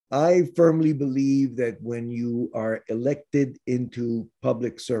I firmly believe that when you are elected into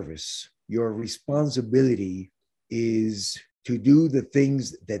public service, your responsibility is to do the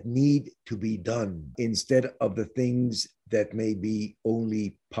things that need to be done instead of the things that may be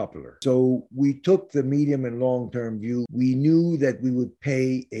only popular. So we took the medium and long term view. We knew that we would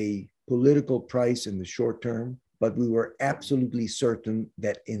pay a political price in the short term, but we were absolutely certain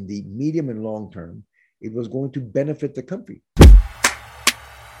that in the medium and long term, it was going to benefit the country.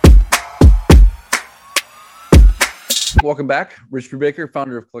 Welcome back. Rich Brubaker,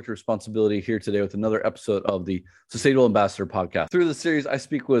 founder of Collective Responsibility, here today with another episode of the Sustainable Ambassador podcast. Through this series, I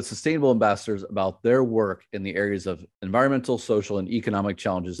speak with sustainable ambassadors about their work in the areas of environmental, social, and economic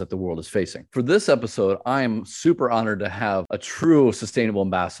challenges that the world is facing. For this episode, I am super honored to have a true sustainable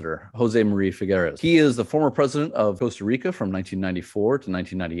ambassador, Jose Marie Figueres. He is the former president of Costa Rica from 1994 to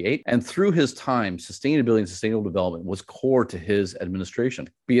 1998, and through his time, sustainability and sustainable development was core to his administration,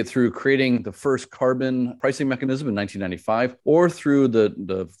 be it through creating the first carbon pricing mechanism in 1995, or through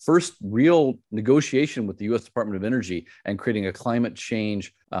the first real negotiation with the U.S. Department of Energy and creating a climate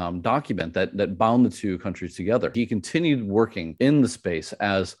change document that bound the two countries together. He continued working in the space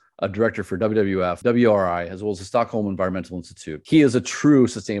as a director for WWF, WRI, as well as the Stockholm Environmental Institute. He is a true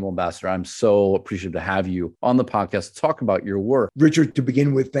sustainable ambassador. I'm so appreciative to have you on the podcast to talk about your work. Richard, to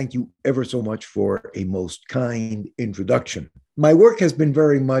begin with, thank you ever so much for a most kind introduction. My work has been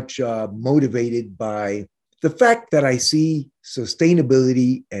very much motivated by the fact that I see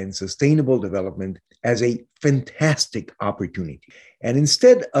sustainability and sustainable development as a fantastic opportunity. And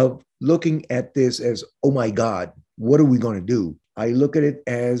instead of looking at this as, oh my God, what are we going to do? I look at it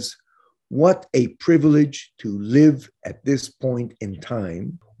as what a privilege to live at this point in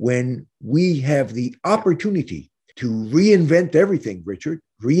time when we have the opportunity to reinvent everything, Richard,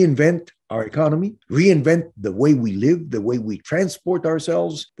 reinvent our economy, reinvent the way we live, the way we transport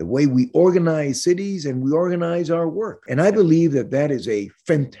ourselves, the way we organize cities and we organize our work. And I believe that that is a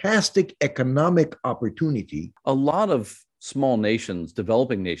fantastic economic opportunity. A lot of small nations,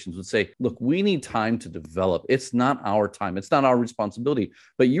 developing nations would say, look, we need time to develop. It's not our time. It's not our responsibility.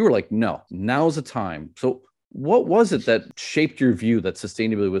 But you were like, no, now's the time. So what was it that shaped your view that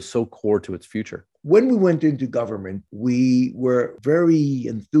sustainability was so core to its future? When we went into government, we were very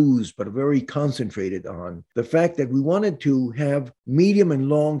enthused, but very concentrated on the fact that we wanted to have medium and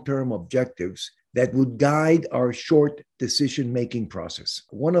long-term objectives that would guide our short decision-making process.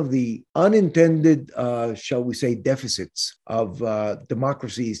 One of the unintended, shall we say, deficits of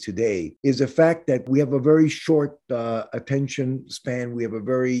democracies today is the fact that we have a very short attention span. We have a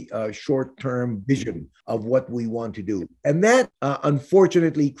very short-term vision of what we want to do. And that,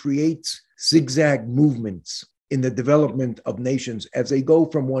 unfortunately, creates zigzag movements in the development of nations as they go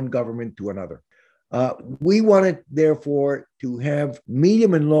from one government to another. We wanted, therefore, to have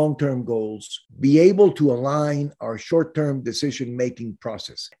medium and long-term goals, be able to align our short-term decision-making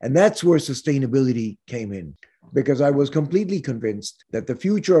process. And that's where sustainability came in, because I was completely convinced that the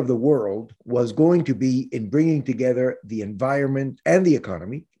future of the world was going to be in bringing together the environment and the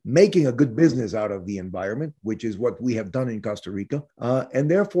economy, making a good business out of the environment, which is what we have done in Costa Rica,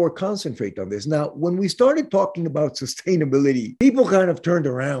 and therefore concentrate on this. Now, when we started talking about sustainability, people kind of turned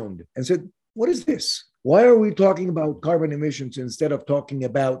around and said, what is this? Why are we talking about carbon emissions instead of talking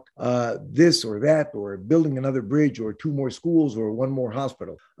about this or that, or building another bridge, or two more schools, or one more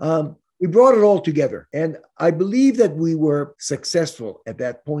hospital? We brought it all together. And I believe that we were successful at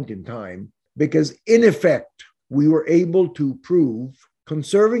that point in time because, in effect, we were able to prove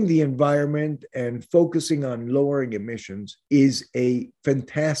conserving the environment and focusing on lowering emissions is a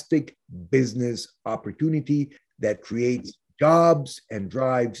fantastic business opportunity that creates jobs and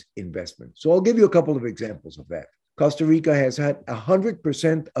drives investment. So I'll give you a couple of examples of that. Costa Rica has had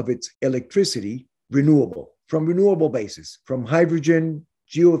 100% of its electricity renewable, from renewable bases, from hydrogen,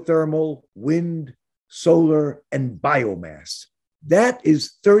 geothermal, wind, solar, and biomass. That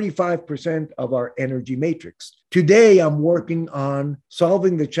is 35% of our energy matrix. Today, I'm working on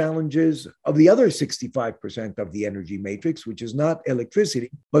solving the challenges of the other 65% of the energy matrix, which is not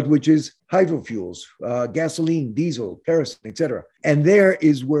electricity, but which is hydrofuels, gasoline, diesel, kerosene, etc. And there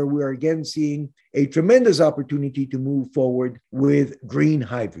is where we're again seeing a tremendous opportunity to move forward with green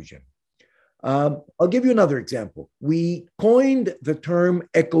hydrogen. I'll give you another example. We coined the term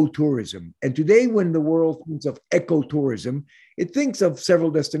ecotourism. And today, when the world thinks of ecotourism, it thinks of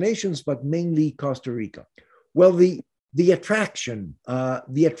several destinations, but mainly Costa Rica. Well, the attraction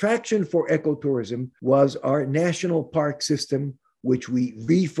for ecotourism was our national park system, which we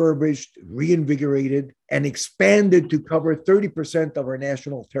refurbished, reinvigorated, and expanded to cover 30% of our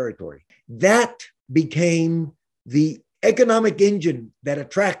national territory. That became the economic engine that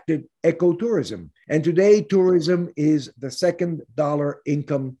attracted ecotourism. And today, tourism is the second dollar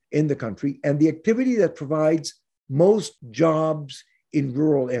income in the country and the activity that provides most jobs in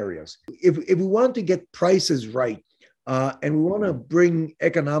rural areas. If we want to get prices right, and we want to bring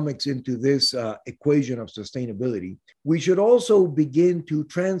economics into this equation of sustainability, we should also begin to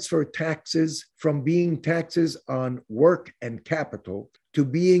transfer taxes from being taxes on work and capital to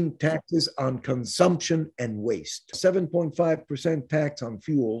being taxes on consumption and waste. 7.5% tax on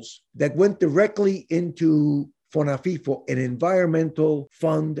fuels that went directly into FONAFIFO, an environmental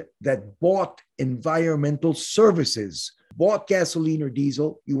fund that bought environmental services. Bought gasoline or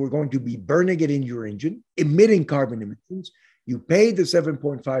diesel, you were going to be burning it in your engine, emitting carbon emissions. You paid the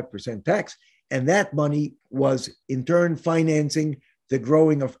 7.5% tax, and that money was in turn financing the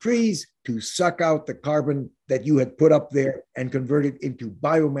growing of trees to suck out the carbon that you had put up there and convert it into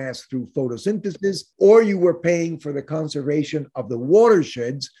biomass through photosynthesis, or you were paying for the conservation of the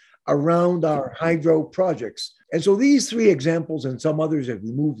watersheds around our hydro projects. And so these three examples and some others that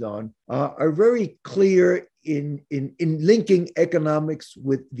we moved on are very clear in linking economics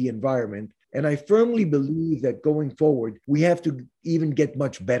with the environment. And I firmly believe that going forward, we have to even get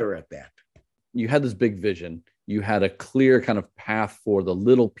much better at that. You had this big vision. You had a clear kind of path for the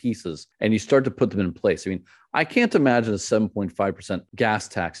little pieces, and you start to put them in place. I mean, I can't imagine a 7.5% gas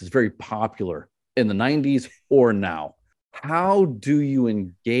tax is very popular in the 90s or now. How do you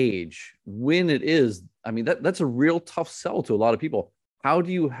engage when it is? I mean, that's a real tough sell to a lot of people. How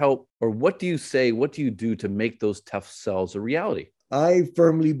do you help, or what do you say, what do you do to make those tough sells a reality? I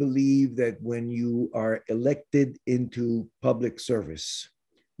firmly believe that when you are elected into public service,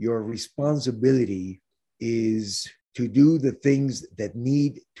 your responsibility is to do the things that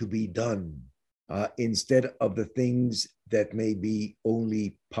need to be done instead of the things that may be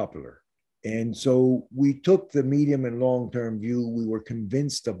only popular. And so we took the medium and long-term view. We were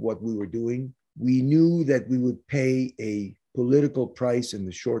convinced of what we were doing. We knew that we would pay a political price in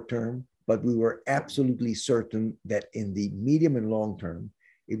the short term, but we were absolutely certain that in the medium and long term,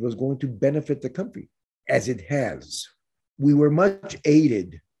 it was going to benefit the country, as it has. We were much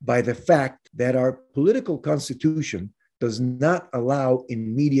aided by the fact that our political constitution does not allow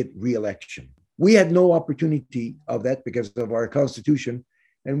immediate re-election. We had no opportunity of that because of our constitution,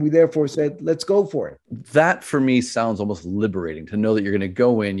 and we therefore said, let's go for it. That for me sounds almost liberating to know that you're going to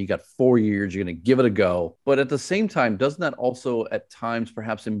go in, you got 4 years, you're going to give it a go. But at the same time, doesn't that also at times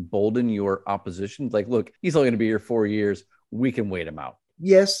perhaps embolden your opposition? Like, look, he's only going to be here 4 years. We can wait him out.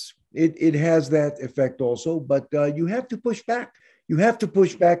 Yes, it has that effect also, but you have to push back. You have to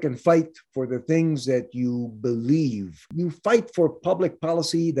push back and fight for the things that you believe. You fight for public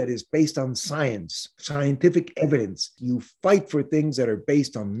policy that is based on science, scientific evidence. You fight for things that are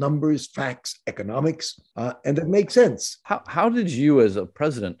based on numbers, facts, economics, and that make sense. How did you as a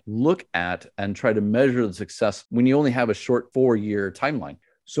president look at and try to measure the success when you only have a short 4-year timeline?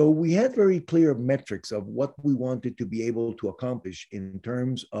 So we had very clear metrics of what we wanted to be able to accomplish in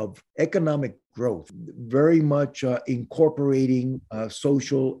terms of economic growth, very much incorporating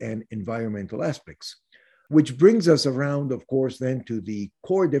social and environmental aspects, which brings us around, of course, then to the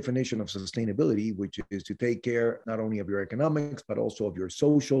core definition of sustainability, which is to take care not only of your economics, but also of your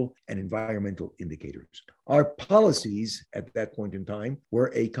social and environmental indicators. Our policies at that point in time were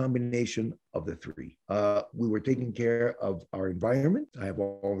a combination of the three. We were taking care of our environment. I have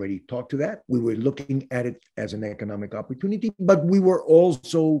already talked to that. We were looking at it as an economic opportunity, but we were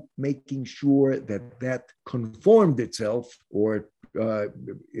also making sure that that conformed itself or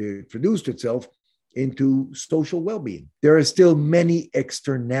it produced itself into social well-being. There are still many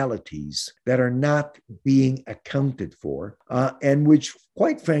externalities that are not being accounted for, and which,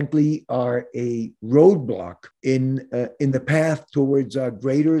 quite frankly, are a roadblock in the path towards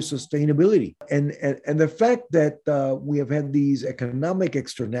greater sustainability. And the fact that we have had these economic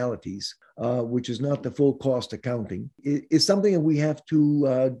externalities, which is not the full cost accounting, is something that we have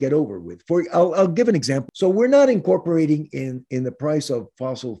to get over with. I'll give an example. So we're not incorporating in the price of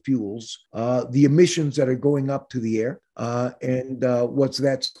fossil fuels the emissions that are going up to the air and what's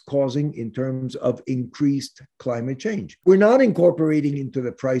that's causing in terms of increased climate change. We're not incorporating into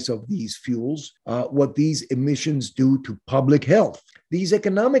the price of these fuels what these emissions do to public health. These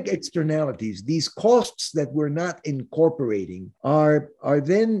economic externalities, these costs that we're not incorporating are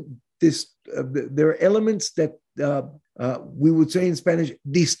then there are elements that we would say in Spanish,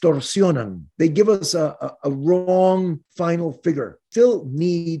 distorsionan. They give us a wrong final figure. Still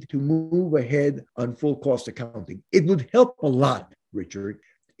need to move ahead on full cost accounting. It would help a lot, Richard,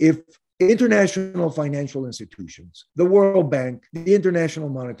 if international financial institutions, the World Bank, the International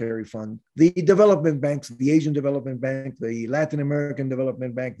Monetary Fund, the development banks, the Asian Development Bank, the Latin American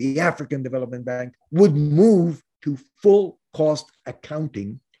Development Bank, the African Development Bank, would move to full cost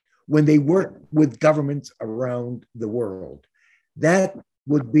accounting when they work with governments around the world. That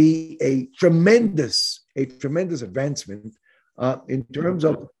would be a tremendous advancement in terms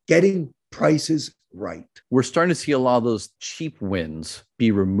of getting prices right. We're starting to see a lot of those cheap wins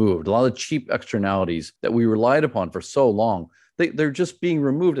be removed, a lot of cheap externalities that we relied upon for so long. They're just being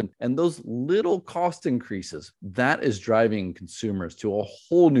removed. And those little cost increases, that is driving consumers to a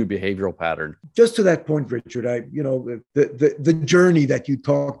whole new behavioral pattern. Just to that point, Richard, the journey that you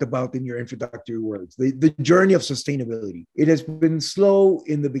talked about in your introductory words, the journey of sustainability, it has been slow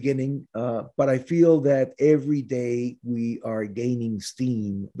in the beginning, but I feel that every day we are gaining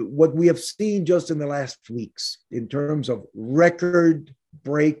steam. What we have seen just in the last weeks in terms of record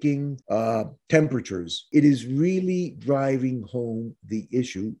breaking temperatures, it is really driving home the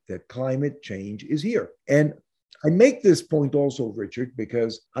issue that climate change is here. And I make this point also, Richard,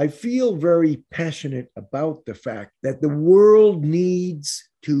 because I feel very passionate about the fact that the world needs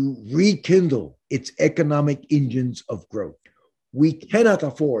to rekindle its economic engines of growth. We cannot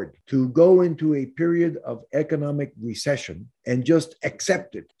afford to go into a period of economic recession and just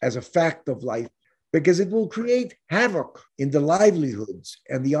accept it as a fact of life, because it will create havoc in the livelihoods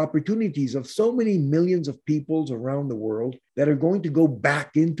and the opportunities of so many millions of peoples around the world that are going to go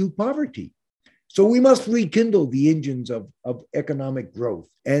back into poverty. So we must rekindle the engines of economic growth.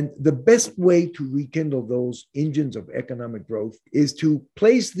 And the best way to rekindle those engines of economic growth is to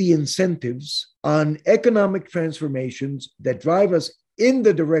place the incentives on economic transformations that drive us in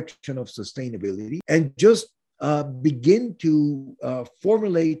the direction of sustainability and just begin to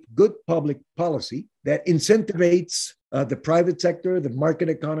formulate good public policy that incentivates the private sector, the market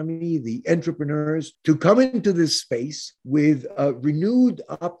economy, the entrepreneurs to come into this space with renewed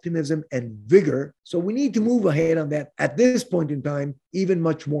optimism and vigor. So we need to move ahead on that at this point in time, even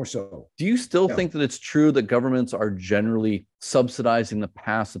much more so. Do you still think that it's true that governments are generally subsidizing the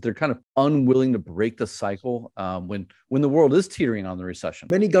past, that they're kind of unwilling to break the cycle when the world is teetering on the recession?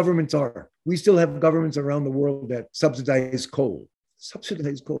 Many governments are. We still have governments around the world that subsidize coal.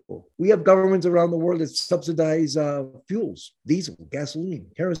 We have governments around the world that subsidize fuels, diesel, gasoline,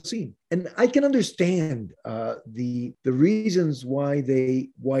 kerosene. And I can understand the reasons why they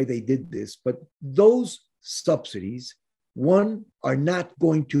did this, but those subsidies, one, are not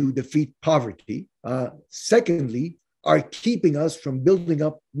going to defeat poverty. Secondly, are keeping us from building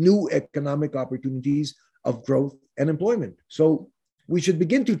up new economic opportunities of growth and employment. So we should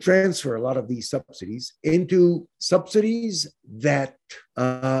begin to transfer a lot of these subsidies into subsidies that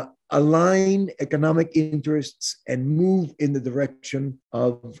align economic interests and move in the direction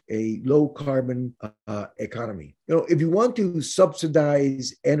of a low carbon economy. If you want to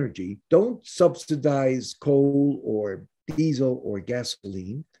subsidize energy, don't subsidize coal or diesel or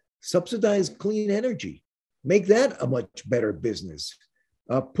gasoline. Subsidize clean energy. Make that a much better business.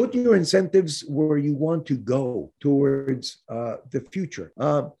 Put your incentives where you want to go towards the future.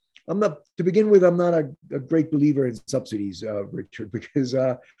 I'm not a great believer in subsidies, Richard, because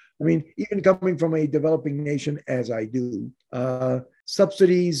even coming from a developing nation as I do,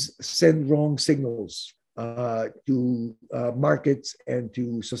 subsidies send wrong signals to markets and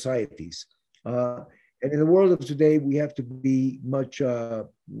to societies. And in the world of today, we have to be much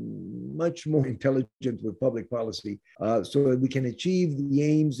more intelligent with public policy so that we can achieve the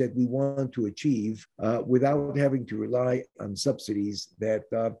aims that we want to achieve without having to rely on subsidies that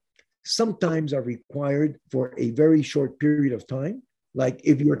sometimes are required for a very short period of time. Like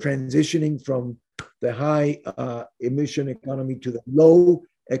if you're transitioning from the high emission economy to the low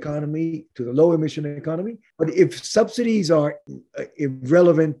emission economy. But if subsidies are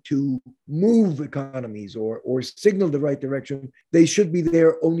irrelevant to move economies or signal the right direction, they should be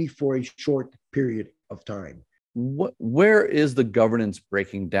there only for a short period of time. Where is the governance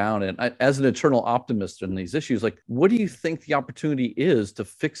breaking down? And as an eternal optimist in these issues, what do you think the opportunity is to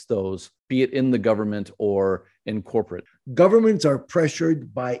fix those, be it in the government or in corporate? Governments are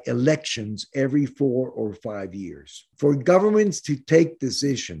pressured by elections every 4 or 5 years. For governments to take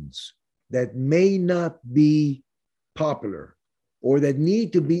decisions that may not be popular or that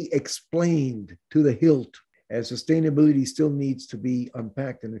need to be explained to the hilt, as sustainability still needs to be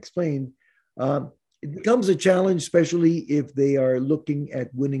unpacked and explained, it becomes a challenge, especially if they are looking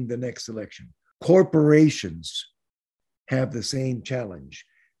at winning the next election. Corporations have the same challenge.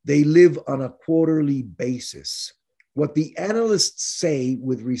 They live on a quarterly basis. What the analysts say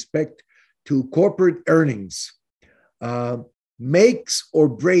with respect to corporate earnings, makes or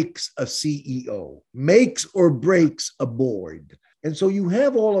breaks a CEO, makes or breaks a board. And so you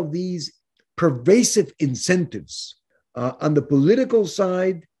have all of these pervasive incentives on the political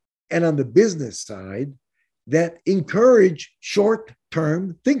side and on the business side that encourage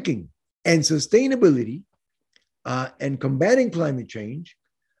short-term thinking and sustainability and combating climate change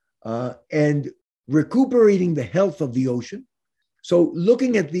and recuperating the health of the ocean. So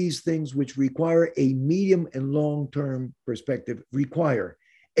looking at these things which require a medium and long-term perspective require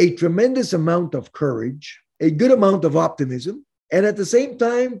a tremendous amount of courage, a good amount of optimism, and at the same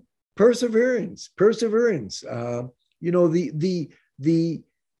time, perseverance.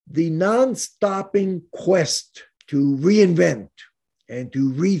 The non-stopping quest to reinvent and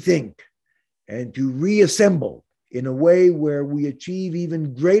to rethink and to reassemble in a way where we achieve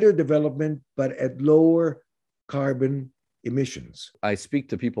even greater development, but at lower carbon emissions. I speak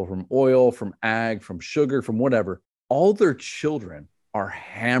to people from oil, from ag, from sugar, from whatever. All their children are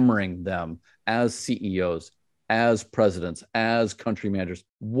hammering them as CEOs, as presidents, as country managers.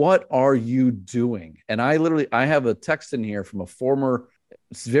 What are you doing? And I have a text in here from a former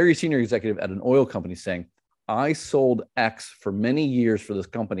very senior executive at an oil company saying, I sold X for many years for this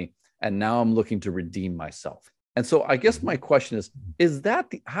company, and now I'm looking to redeem myself. And so I guess my question is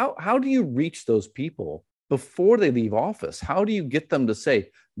that how do you reach those people before they leave office? How do you get them to say,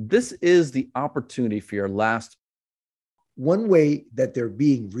 this is the opportunity for your last? One way that they're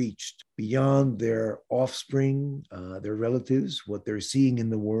being reached beyond their offspring, their relatives, what they're seeing in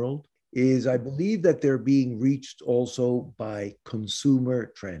the world, is I believe that they're being reached also by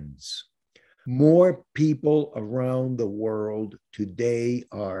consumer trends. More people around the world today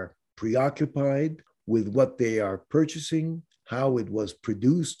are preoccupied with what they are purchasing, how it was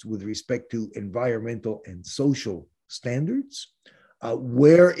produced with respect to environmental and social standards,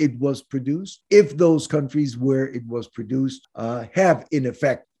 where it was produced, if those countries where it was produced have in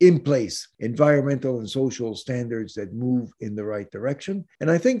effect in place environmental and social standards that move in the right direction. And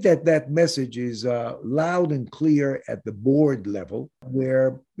I think that message is loud and clear at the board level,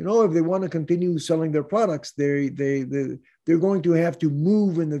 where, if they want to continue selling their products, they're going to have to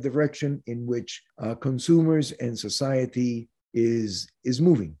move in the direction in which consumers and society is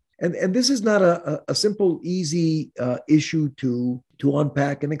moving. And this is not a simple, easy issue to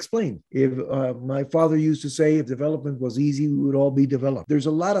unpack and explain. If my father used to say, if development was easy, we would all be developed. There's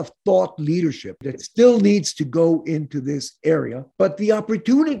a lot of thought leadership that still needs to go into this area. But the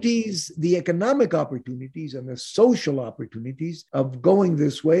opportunities, the economic opportunities and the social opportunities of going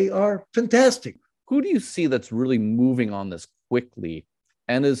this way are fantastic. Who do you see that's really moving on this quickly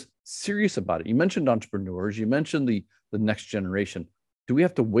and is serious about it? You mentioned entrepreneurs. You mentioned the next generation. Do we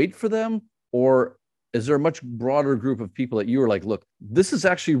have to wait for them, or is there a much broader group of people that you are like, look, this is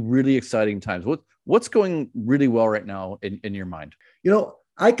actually really exciting times? What's going really well right now in your mind?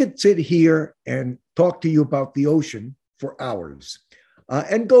 I could sit here and talk to you about the ocean for hours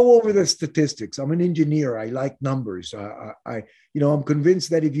and go over the statistics. I'm an engineer. I like numbers. I'm convinced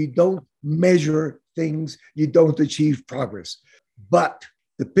that if you don't measure things, you don't achieve progress. But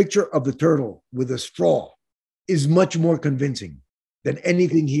the picture of the turtle with a straw is much more convincing than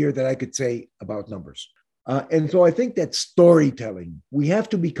anything here that I could say about numbers. And so I think that storytelling, we have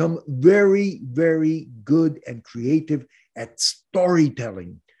to become very, very good and creative at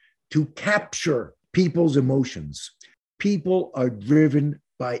storytelling to capture people's emotions. People are driven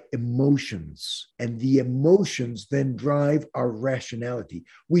by emotions, and the emotions then drive our rationality.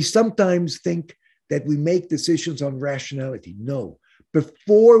 We sometimes think that we make decisions on rationality. No.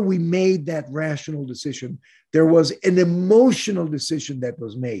 Before we made that rational decision, there was an emotional decision that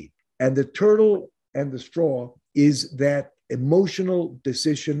was made. And the turtle and the straw is that emotional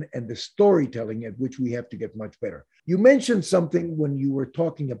decision and the storytelling at which we have to get much better. You mentioned something when you were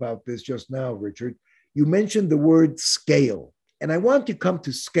talking about this just now, Richard. You mentioned the word scale. And I want to come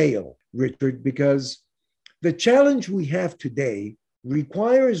to scale, Richard, because the challenge we have today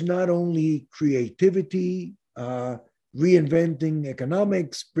requires not only creativity, reinventing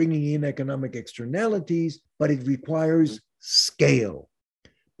economics, bringing in economic externalities, but it requires scale,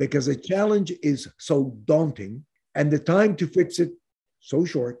 because the challenge is so daunting and the time to fix it so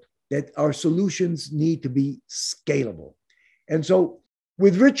short that our solutions need to be scalable. And so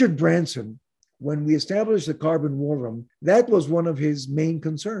with Richard Branson, when we established the Carbon War Room, that was one of his main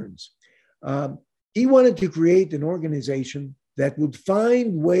concerns. He wanted to create an organization that would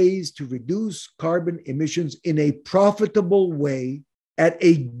find ways to reduce carbon emissions in a profitable way at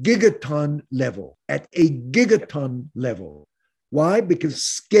a gigaton level, Why? Because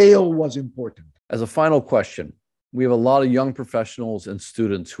scale was important. As a final question, we have a lot of young professionals and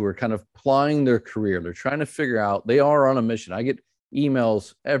students who are kind of plying their career. They're trying to figure out, they are on a mission. I get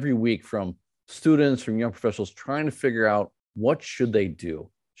emails every week from students, from young professionals trying to figure out, what should they do?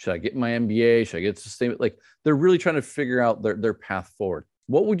 Should I get my MBA? Should I get sustainable? Like, they're really trying to figure out their path forward.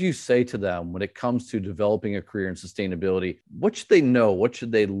 What would you say to them when it comes to developing a career in sustainability? What should they know? What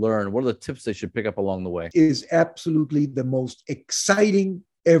should they learn? What are the tips they should pick up along the way? Is absolutely the most exciting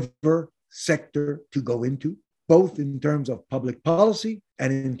ever sector to go into, both in terms of public policy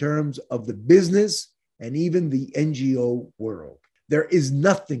and in terms of the business and even the NGO world. There is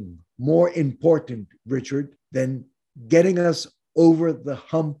nothing more important, Richard, than getting us over the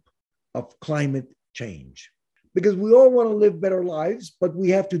hump of climate change. Because we all want to live better lives, but we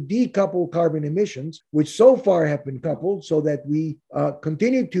have to decouple carbon emissions, which so far have been coupled so that we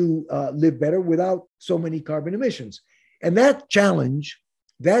continue to live better without so many carbon emissions. And that challenge,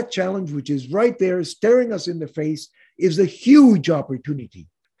 which is right there staring us in the face, is a huge opportunity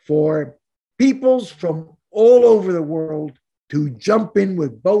for peoples from all over the world to jump in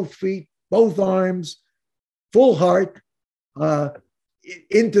with both feet, both arms, full heart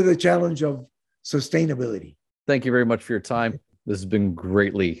into the challenge of sustainability. Thank you very much for your time. This has been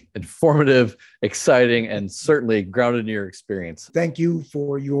greatly informative, exciting, and certainly grounded in your experience. Thank you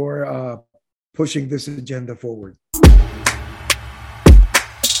for your pushing this agenda forward.